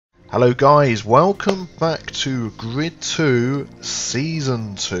Hello guys, welcome back to Grid 2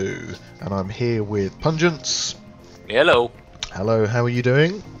 Season 2 and I'm here with Pungence. Hello. Hello, how are you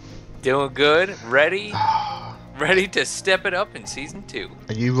doing? Doing good, ready to step it up in Season 2.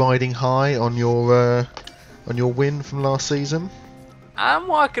 Are you riding high on your win from last season? I'm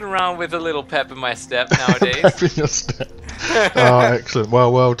walking around with a little pep in my step nowadays. Pep in your step. Oh, excellent.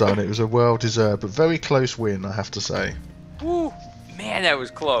 Well done. It was a well-deserved but very close win, I have to say. Woo, man, that was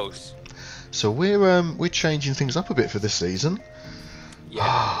close. So we're changing things up a bit for this season.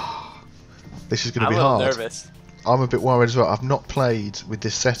 Yeah. This is going to be I'm a hard. little nervous. I'm a bit worried as well. I've not played with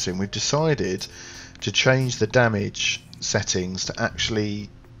this setting. We've decided to change the damage settings to actually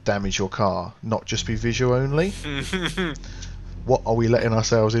damage your car, not just be visual only. What are we letting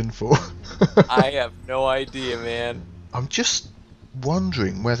ourselves in for? I have no idea, man. I'm just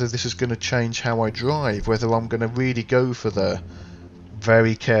wondering whether this is going to change how I drive, whether I'm going to really go for the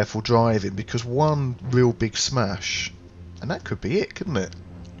very careful driving, because one real big smash, and that could be it, couldn't it?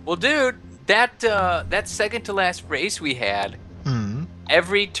 Well, dude, that second to last race we had,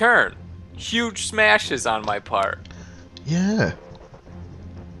 every turn, huge smashes on my part. Yeah.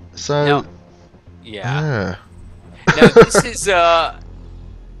 So. Yeah. Now this is I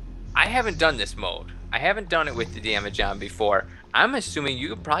haven't done this mode. I haven't done it with the damage on before. I'm assuming you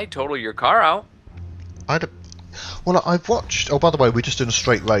could probably total your car out. Well, I've watched. Oh, by the way, we're just doing a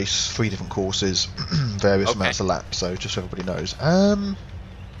straight race, 3 different courses, various amounts of laps. So just so everybody knows.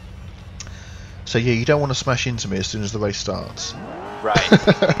 So yeah, you don't want to smash into me as soon as the race starts. Right.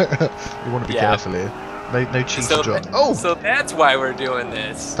 You want to be careful here. No cheating driving. Oh! So that's why we're doing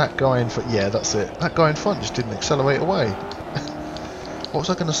this. That guy in front. Yeah, that's it. That guy in front just didn't accelerate away. What was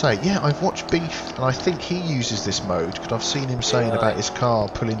I going to say? Yeah, I've watched Beef, and I think he uses this mode because I've seen him saying about his car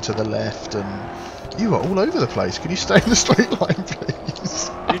pulling to the left, and you are all over the place. Can you stay in the straight line, please?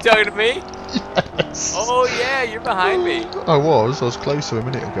 You talking to me? Yes. Oh yeah, you're behind me. I was closer a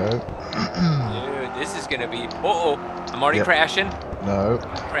minute ago. Dude, this is gonna be. I'm already crashing. No.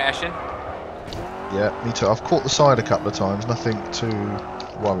 Crashing. Yeah, me too. I've caught the side a couple of times. Nothing too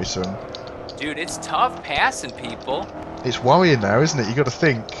worrisome. Dude, it's tough passing people. It's worrying now, isn't it? You got to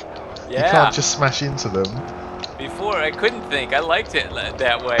think. Yeah. You can't just smash into them. Before I couldn't think. I liked it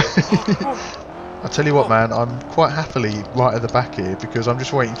that way. I tell you what, man, I'm quite happily right at the back here because I'm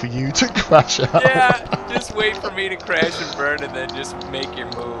just waiting for you to crash out. Yeah, just wait for me to crash and burn and then just make your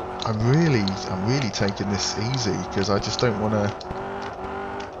move. I'm really taking this easy because I just don't want to.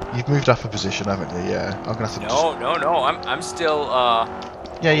 You've moved up a position, haven't you? Yeah, I'm gonna have to. No. I'm still.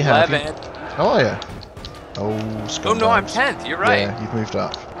 Yeah, you have. 11th. Oh, are you? Oh, oh no, I'm 10th. You're right. Yeah, you've moved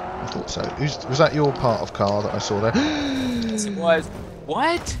up. I thought so. Was that your part of car that I saw there? Yes, it was.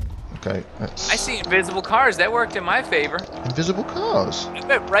 What? Okay, I see invisible cars. That worked in my favor. Invisible cars? I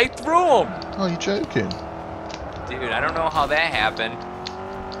went right through them. Oh, you're joking. Dude, I don't know how that happened.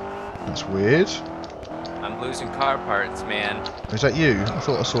 That's weird. I'm losing car parts, man. Is that you? I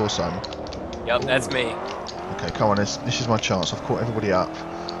thought I saw some. Yep, that's me. Okay, come on. This is my chance. I've caught everybody up.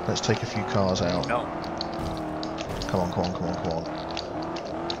 Let's take a few cars out. No. Come on.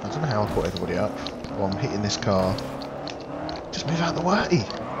 I don't know how I caught everybody up. Oh, I'm hitting this car. Just move out of the way.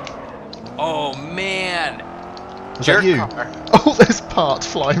 Oh, man. Was that you? Car. Oh, there's parts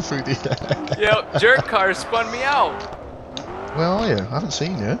flying through the air. Yep, jerk car spun me out. Where are you? I haven't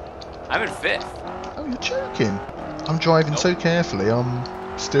seen you. I'm in 5th. Oh, you're joking. I'm driving so carefully, I'm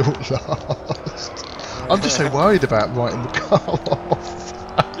still last. I'm just so worried about writing the car off.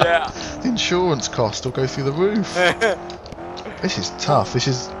 Yeah. The insurance cost will go through the roof. This is tough.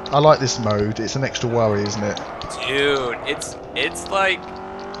 I like this mode. It's an extra worry, isn't it? Dude, it's like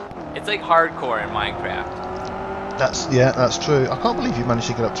hardcore in Minecraft. That's true. I can't believe you managed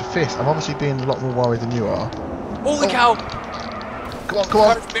to get up to 5th. I'm obviously being a lot more worried than you are. Holy cow! Come on.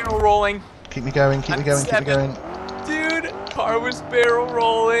 Car's barrel rolling. Keep me going. Keep me going. Dude, car was barrel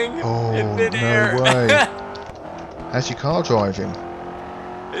rolling in midair. No way. How's your car driving?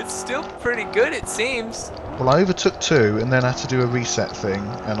 It's still pretty good, it seems. Well, I overtook 2 and then had to do a reset thing,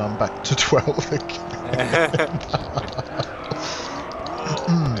 and I'm back to 12 again.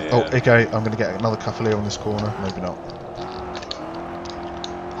 Oh, okay, I'm going to get another couple here on this corner. Maybe not.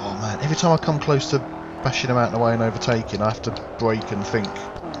 Oh, man. Every time I come close to bashing them out of the way and overtaking, I have to brake and think,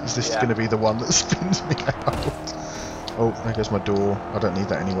 is this going to be the one that spins me out? Oh, there goes my door. I don't need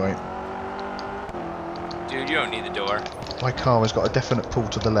that anyway. Dude, you don't need the door. My car has got a definite pull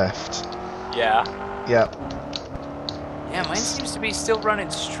to the left. Yeah. Yeah. Yeah, mine seems to be still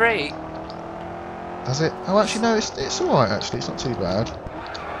running straight. Does it? Oh, actually, no, it's alright, actually. It's not too bad.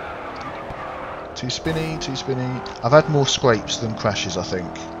 Too spinny. I've had more scrapes than crashes, I think.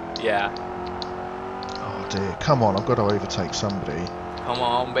 Yeah. Oh dear, come on, I've got to overtake somebody. Come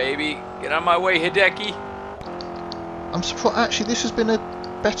on, baby. Get on my way, Hideki. I'm surprised, actually this has been a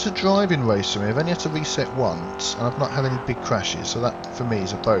better driving race for me. I've only had to reset once, and I've not had any big crashes, so that for me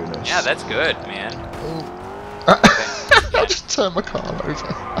is a bonus. Yeah, that's good, man. Oh. I just turned my car over.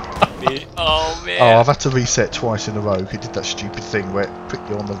 Oh, man. Oh, I've had to reset twice in a row. It did that stupid thing where it put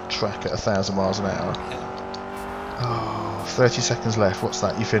you on the track at 1,000 miles an hour. Oh, 30 seconds left. What's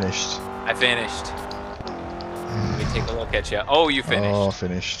that? You finished? I finished. Let me take a look at you. Oh, you finished. Oh,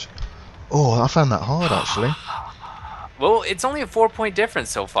 finished. Oh, I found that hard, actually. Well, it's only a 4-point difference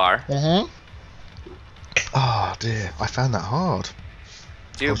so far. Oh, dear. I found that hard.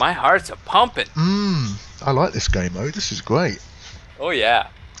 Dude, my heart's a pumping. I like this game mode. This is great. Oh, yeah.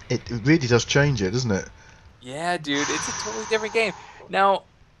 It really does change it, doesn't it? Yeah, dude. It's a totally different game. Now,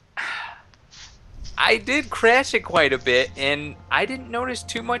 I did crash it quite a bit, and I didn't notice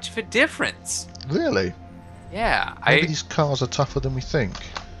too much of a difference. Really? Yeah. Maybe these cars are tougher than we think.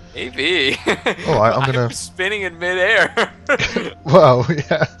 Maybe. All right, I'm gonna. I'm spinning in midair. Well,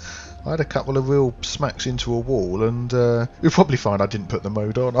 yeah. I had a couple of real smacks into a wall, and you'll probably find I didn't put the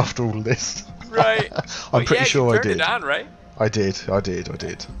mode on after all this. Right. I'm pretty sure I did. You turned it on, right? I did. I'll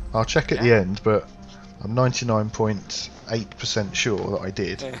check at the end, but I'm 99.8% sure that I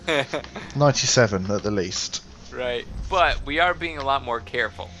did. 97 at the least. Right. But we are being a lot more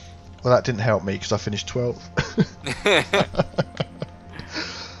careful. Well, that didn't help me because I finished 12th.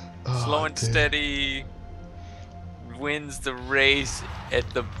 Slow and steady wins the race at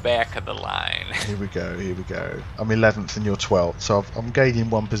the back of the line. Here we go. I'm 11th and you're 12th, so I'm gaining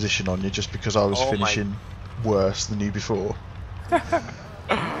one position on you just because I was finishing worse than you before. Here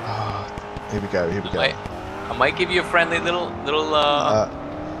we go. I might give you a friendly little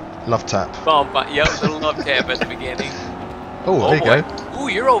love tap. Bump. Yep, little love tap at the beginning. Oh, there you go. Ooh,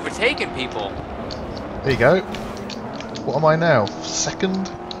 you're overtaking people. There you go. What am I now? Second?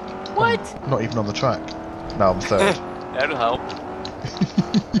 What? I'm not even on the track. No, I'm third. That'll help.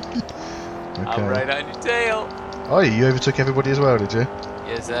 Okay. I'm right on your tail. Oh, you overtook everybody as well, did you?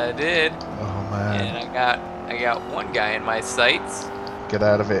 Yes, I did. Oh man. And I got one guy in my sights. Get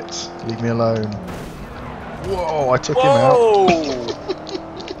out of it. Leave me alone. Whoa, I took him out.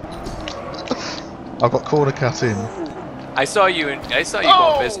 I got corner cut in. I saw you go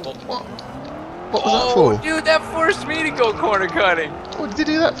invisible. What was that for? Dude, that forced me to go corner cutting. What did you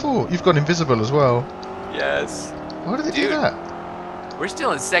do that for? You've gone invisible as well. Yes. Why did they do that? We're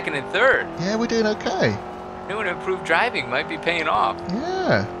still in second and third. Yeah, we're doing okay. New and improved driving might be paying off.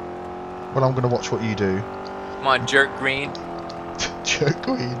 Yeah. Well, I'm going to watch what you do. Come on, Jerk Green. Jerk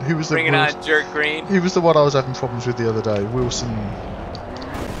Green? Who was the Bring it on, Jerk Green. He was the one I was having problems with the other day. Wilson.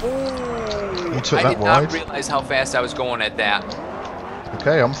 Ooh, You took I that did wide. not realize how fast I was going at that.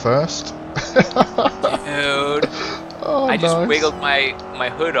 Okay, I'm first. Dude. Oh, I just nice. wiggled my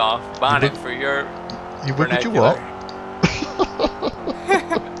hood off, bonnet for your You wiggled your what?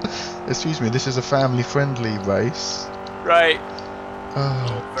 Excuse me, this is a family-friendly race. Right.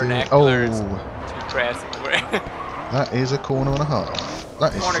 Oh, dear. Vernaculars. Oh, Too crass. that is a corner and a half.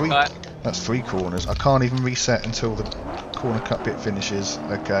 That is Corner cut. That's 3 corners. I can't even reset until the corner cut bit finishes.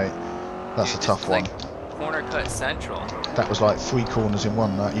 Okay, that's a tough one. Corner cut central. That was like 3 corners in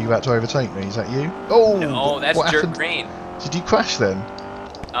one. That you about to overtake me? Is that you? Oh, No, that's what Jerk happened? Green. Did you crash then?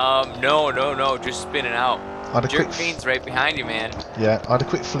 No, just spinning out. I had a Jerk quick Green's right behind you, man. Yeah, I had a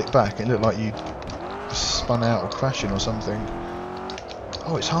quick flip back. It looked like you'd spun out or crashing or something.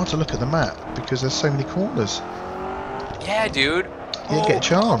 Oh, it's hard to look at the map because there's so many corners. Yeah, dude. You didn't get a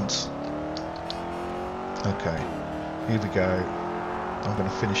chance. Okay, here we go. I'm going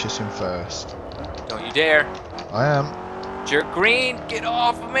to finish this in first. Don't you dare. I am. Jerk Green, get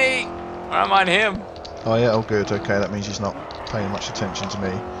off of me. Or I'm on him. Oh yeah, oh good. Okay, that means he's not paying much attention to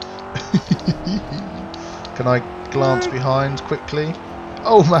me. Can I glance behind quickly?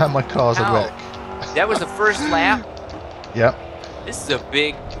 Oh man, my car's a wreck. That was the first lap. Yep. This is a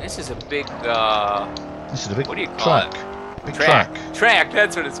big This is a big what do you call track. it? Big track. Track,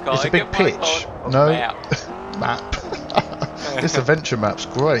 that's what it's called. It's a big pitch. No. Map. This adventure map's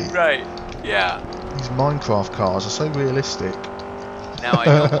great. Right. Yeah. These Minecraft cars are so realistic. Now I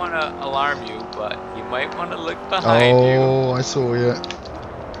don't want to alarm you, but you might want to look behind you. Oh, I saw you.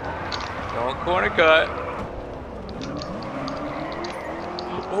 Don't corner cut.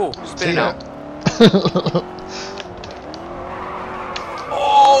 Oh, spin it out.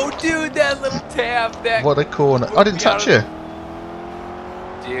 Oh, dude, that little tap. What a corner. I didn't touch you.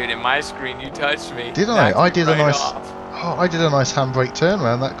 Dude, in my screen, you touched me. Did I? I did a nice. Off. Oh, I did a nice handbrake turn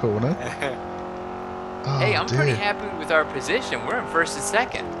around that corner. Oh, Hey, I'm dear. pretty happy with our position. We're in first and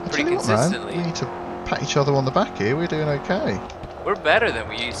second, I pretty tell you what, consistently. man, we need to pat each other on the back here. We're doing okay. We're better than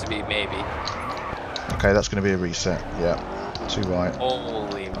we used to be, maybe. Okay, that's going to be a reset. Yeah, too right.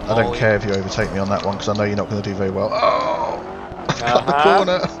 Holy moly. I don't care if you overtake me on that one because I know you're not going to do very well. Oh! I cut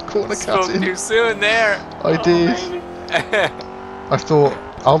the corner Spoke cutting. too soon there. I did. Baby. I thought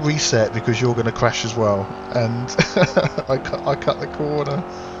I'll reset because you're going to crash as well, and I cut the corner.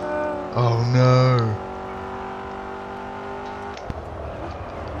 Oh no!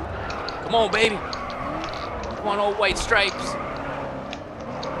 Come on, baby. Come on, old white stripes.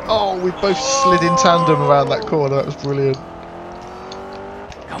 Oh, we both slid in tandem around that corner. That was brilliant.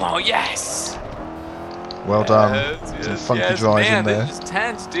 Come on, yes. Well done. Yes, Some funky yes, drive man, in there. This is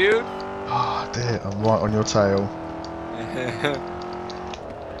tense, dude. Oh dear, I'm right on your tail.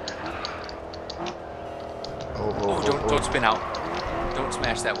 Don't spin out. Don't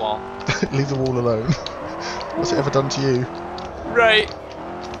smash that wall. Leave the wall alone. What's it ever done to you? Right.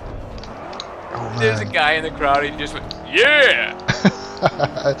 Oh man. There's a guy in the crowd. He just went, yeah.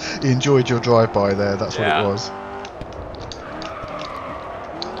 He enjoyed your drive-by there. That's what Yeah. it was.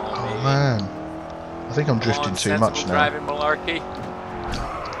 Oh, Oh baby. man. I think I'm drifting Come on, too much sensible now. driving malarkey.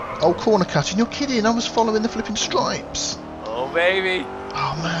 Oh, corner cutting. You're kidding. I was following the flipping stripes. Oh, baby.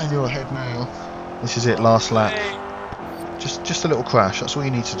 Oh man, you're ahead now. This is it. Last lap. Hey. Just a little crash. That's all you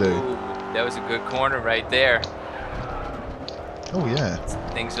need to do. Ooh, that was a good corner right there. Oh yeah.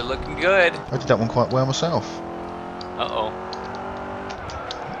 Things are looking good. I did that one quite well myself. Uh-oh.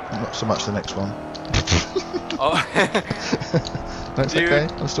 Not so much the next one. Oh. No, it's Dude. okay.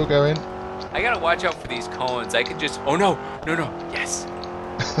 I'm still going. I gotta watch out for these cones. I could just... Oh, no. No. Yes.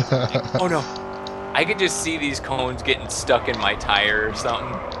 Oh, no. I could just see these cones getting stuck in my tire or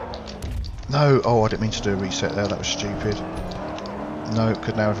something. No. Oh, I didn't mean to do a reset there. That was stupid. No,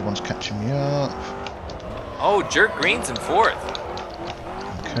 because now everyone's catching me up. Oh, Jerk Green's in fourth.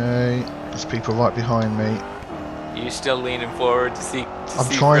 Okay. There's people right behind me. You still leaning forward to see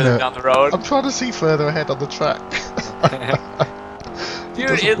trying further to- down the road? I'm trying to see further ahead on the track. Dude,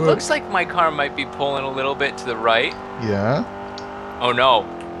 doesn't it work. looks like my car might be pulling a little bit to the right. Yeah. Oh no.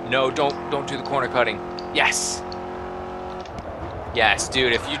 No, don't do the corner cutting. Yes. Yes,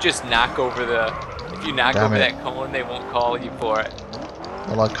 dude, if you just knock over Damn it. that cone, they won't call you for it.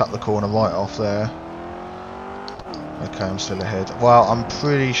 Well, I cut the corner right off there. Okay, I'm still ahead. Well, I'm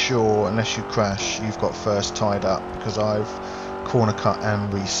pretty sure, unless you crash, you've got first tied up because I've corner cut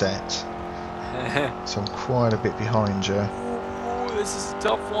and reset. So I'm quite a bit behind you. Ooh, this is a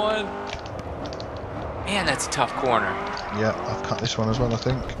tough one. Man, that's a tough corner. Yeah, I've cut this one as well, I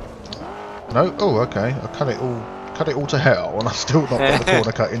think. No? Oh, okay. I cut it all to hell, and I've still not got the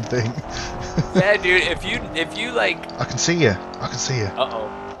corner cutting thing. Yeah, dude, if you like... I can see you. I can see you. Uh-oh.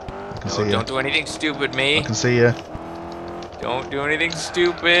 I can No, see you. don't do anything stupid, me. I can see you. Don't do anything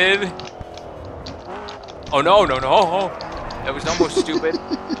stupid. Oh, no. Oh, that was almost stupid.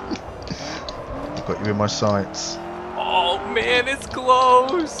 I've got you in my sights. Oh, man, it's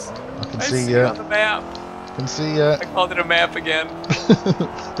close. I can I see it you. on the map. I can see you. I called it a map again.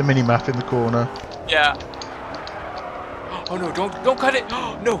 The mini map in the corner. Yeah. Oh, no, don't cut it.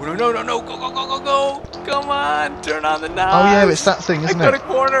 No. Go. Come on, turn on the knives. Oh yeah, it's that thing, isn't I cut it? a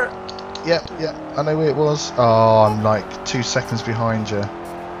corner. Yep. I know where it was. Oh, I'm like 2 seconds behind you.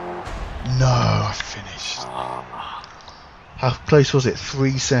 No, I finished. How close was it?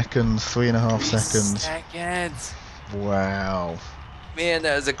 3 seconds, 3.5 seconds. Seconds. Wow. Man,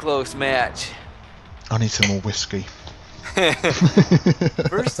 that was a close match. I need some more whiskey.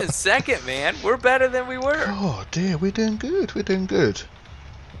 First and second, man. We're better than we were. Oh dear, we're doing good. We're doing good.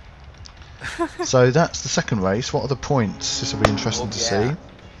 So that's the second race. What are the points? This will be interesting to see.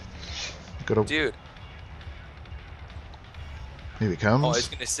 Got a... Dude. Here it comes. Oh, I was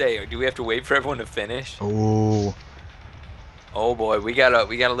gonna say, do we have to wait for everyone to finish? Oh, Oh boy, we got a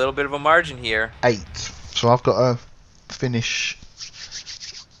little bit of a margin here. 8. So I've got to finish.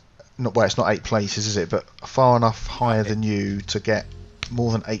 Not well, it's not 8 places, is it? But far enough higher than you to get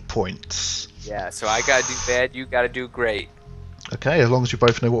more than 8 points. Yeah, so I gotta do bad, you gotta do great. Okay, as long as you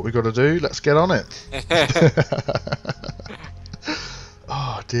both know what we've got to do, let's get on it.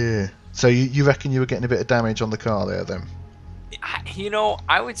 Oh dear. So you reckon you were getting a bit of damage on the car there then?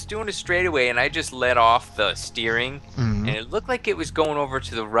 I was doing a straightaway and I just let off the steering and it looked like it was going over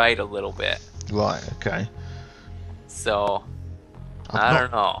to the right a little bit. Right, okay. So, I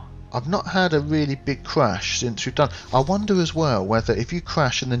don't know. I've not had a really big crash since we've done. I wonder as well whether if you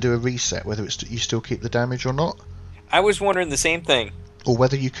crash and then do a reset, whether it's you still keep the damage or not. I was wondering the same thing. Or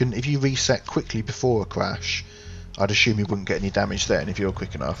whether you can, if you reset quickly before a crash, I'd assume you wouldn't get any damage then if you're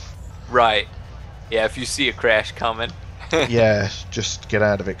quick enough. Right. Yeah, if you see a crash coming. Yeah, just get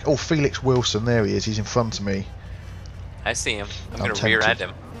out of it. Oh, Felix Wilson, there he is. He's in front of me. I see him. I'm I'm gonna rear end tempted.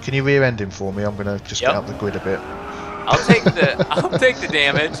 him. Can you rear end him for me? I'm gonna just get Yep. up the grid a bit. I'll take the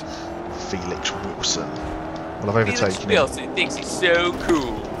damage. Felix Wilson. Well, I've overtaken Felix him. Wilson thinks he's so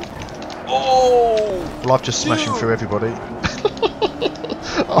cool. Oh! Well, I've just smashed him through everybody.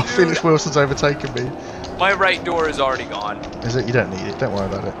 Oh, Felix Wilson's overtaken me. My right door is already gone. Is it? You don't need it. Don't worry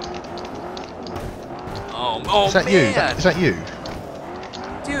about it. Oh Is that man. you? Is that you?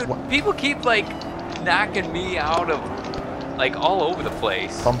 Dude, What? people keep like knocking me out of like all over the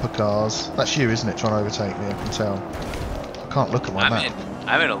place. Bumper cars. That's you, isn't it? Trying to overtake me. I can tell. I can't look at my map.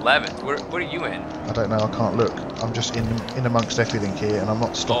 I'm in 11th. What are you in? I don't know. I can't look. I'm just in amongst everything here, and I'm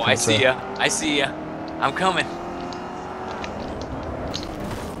not stopping. Oh, I see ya. I see ya. I'm coming.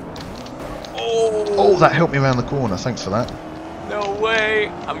 Oh, that helped me around the corner. Thanks for that. No way.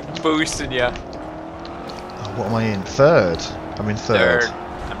 I'm boosting ya. Oh, what am I in? Third. I'm in third.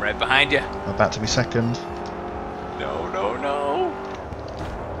 I'm right behind you. I'm about to be second. No.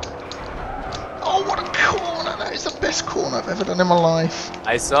 Oh, what a corner! That is the best corner I've ever done in my life.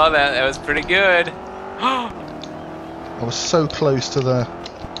 I saw that. That was pretty good. I was so close to the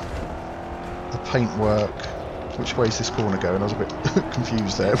paintwork. Which way is this corner going? I was a bit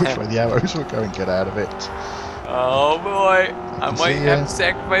confused there. Which way the arrows were going? Get out of it. Oh boy. I might see have ya. to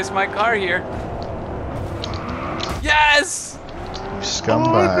sacrifice my car here. Yes! You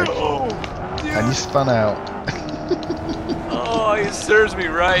scumbag. Oh, no. Dude. And you spun out. Oh, it serves me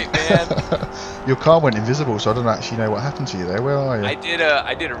right, man. Your car went invisible, so I don't actually know what happened to you there. Where are you? I did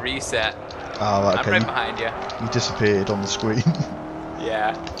a reset. Oh, right, I'm okay. right behind you. You disappeared on the screen.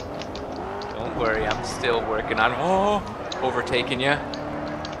 Yeah. Don't worry, I'm still working on overtaking you.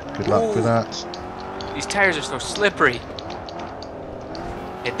 Good luck with that. These tires are so slippery.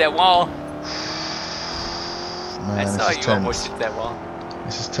 Hit that wall. Man, I saw this is you tense. almost hit that wall.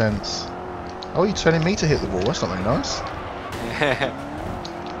 This is tense. Oh, you're telling me to hit the wall. That's not very nice.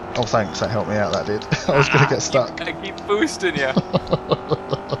 Oh, thanks. That helped me out, that did. I was going to get stuck. I keep boosting you.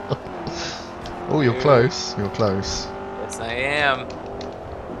 Oh, you're close. You're close. Yes, I am.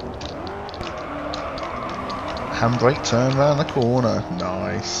 Handbrake, turn round the corner.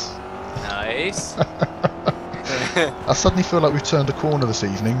 Nice. Nice. I suddenly feel like we've turned a corner this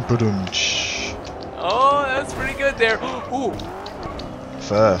evening. Badum-tsh. Oh, that's pretty good there. Ooh.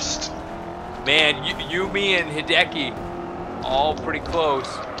 First. Man, you, me, and Hideki, all pretty close.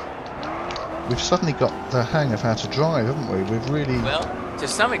 We've suddenly got the hang of how to drive, haven't we? We've really... Well, to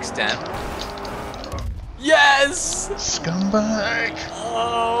some extent. Yes! Scumbag!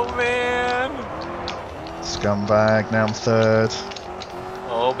 Oh, man. Scumbag, now I'm third.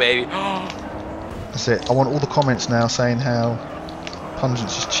 Oh, baby. That's it. I want all the comments now saying how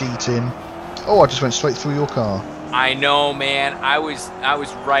Pungence is cheating. Oh, I just went straight through your car. I know, man. I was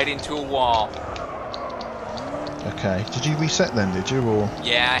right into a wall. Okay. Did you reset then, did you? Or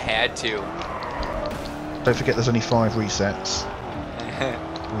Yeah, I had to. don't forget there's only 5 resets.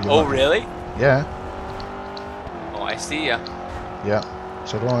 Oh, really? Yeah. Oh, I see ya. Yeah.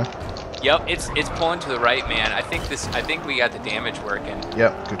 So do I. Yep, it's pulling to the right, man. I think we got the damage working.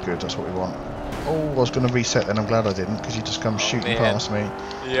 Yep. Good. That's what we want. Oh, I was going to reset then. I'm glad I didn't, because you just come shooting man. past me.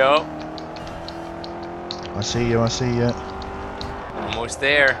 Yep. I see you. Almost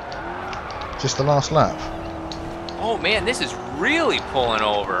there. Just the last lap. Oh man, this is really pulling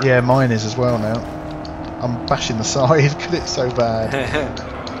over. Yeah, mine is as well now. I'm bashing the side because it's so bad.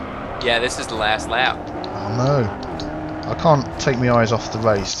 Yeah, this is the last lap. Oh no. I can't take my eyes off the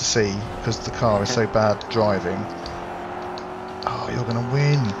race to see because the car is so bad driving. Oh, you're going to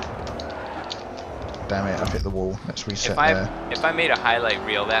win. Damn it, I've hit the wall. Let's reset there. If I made a highlight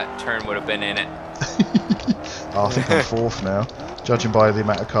reel, that turn would have been in it. Oh, I think I'm 4th now, judging by the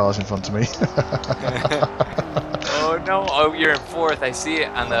amount of cars in front of me. Oh no, oh you're in 4th, I see it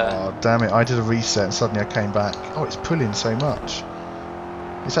on the... Oh, damn it, I did a reset and suddenly I came back. Oh, it's pulling so much.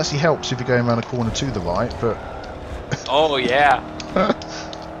 This actually helps if you're going around a corner to the right, but... Oh yeah.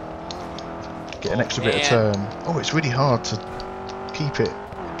 Get an extra bit of turn. Oh, it's really hard to keep it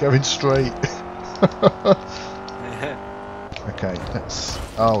going straight. Okay, let's...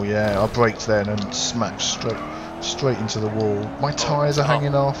 Oh yeah, I braked then and smashed straight into the wall. My tyres are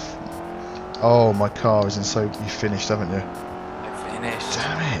hanging off. Oh, my car is in so... You finished, haven't you? I finished.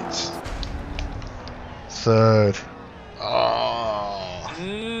 Damn it. 3rd. Oh.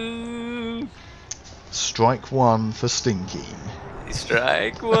 Strike 1 for Stinky.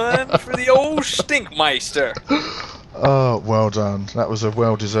 Strike 1 for the old Stinkmeister. Oh, well done. That was a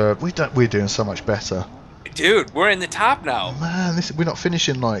well-deserved... We're doing so much better. Dude, we're in the top now. Man, we're not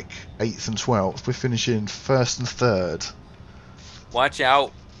finishing like 8th and 12th. We're finishing 1st and 3rd. Watch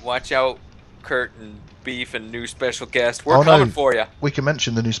out, Kurt and Beef and new special guest. We're coming for you. We can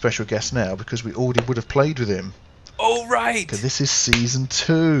mention the new special guest now because we already would have played with him. Oh, right. Because this is season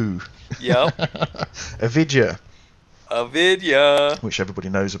 2. Yep. Avidya. Avidya. Which everybody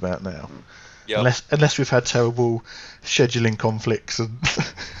knows about now. Yep. Unless we've had terrible scheduling conflicts.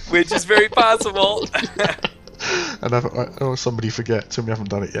 Which is very possible. And somebody forgets and we haven't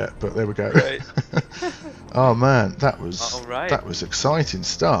done it yet, but there we go. Right. Oh man, that was exciting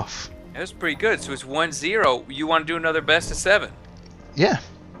stuff. That was pretty good. So it's 1-0. You want to do another best of 7? Yeah,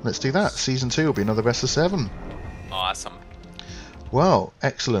 let's do that. Season 2 will be another best of 7. Awesome. Well,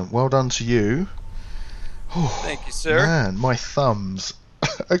 excellent. Well done to you. Oh, thank you, sir. Man, my thumbs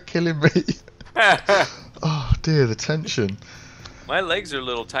are killing me. Oh dear, the tension. My legs are a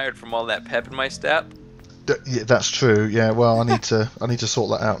little tired from all that pep in my step. Yeah, that's true. Yeah, well, I need to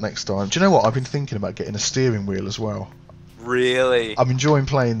sort that out next time. Do you know what? I've been thinking about getting a steering wheel as well. Really? I'm enjoying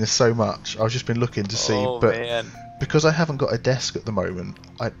playing this so much. I've just been looking to see, but man. Because I haven't got a desk at the moment,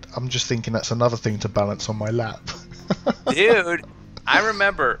 I'm just thinking that's another thing to balance on my lap. Dude, I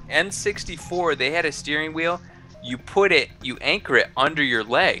remember N64. They had a steering wheel. You anchor it under your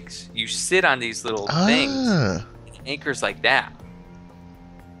legs. You sit on these little things. It anchors like that.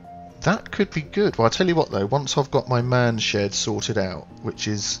 That could be good. Well, I'll tell you what though, once I've got my man shed sorted out, which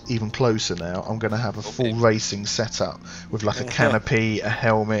is even closer now, I'm going to have a full racing setup with like a canopy, a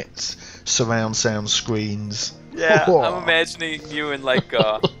helmet, surround sound screens. Yeah, I'm imagining you in like,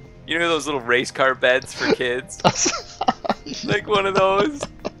 you know those little race car beds for kids? Like one of those.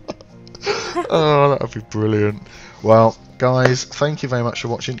 Oh, that would be brilliant. Well, guys, thank you very much for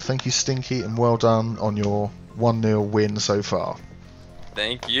watching. Thank you, Stinky, and well done on your 1-0 win so far.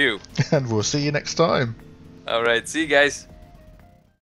 Thank you. And we'll see you next time. All right, see you guys.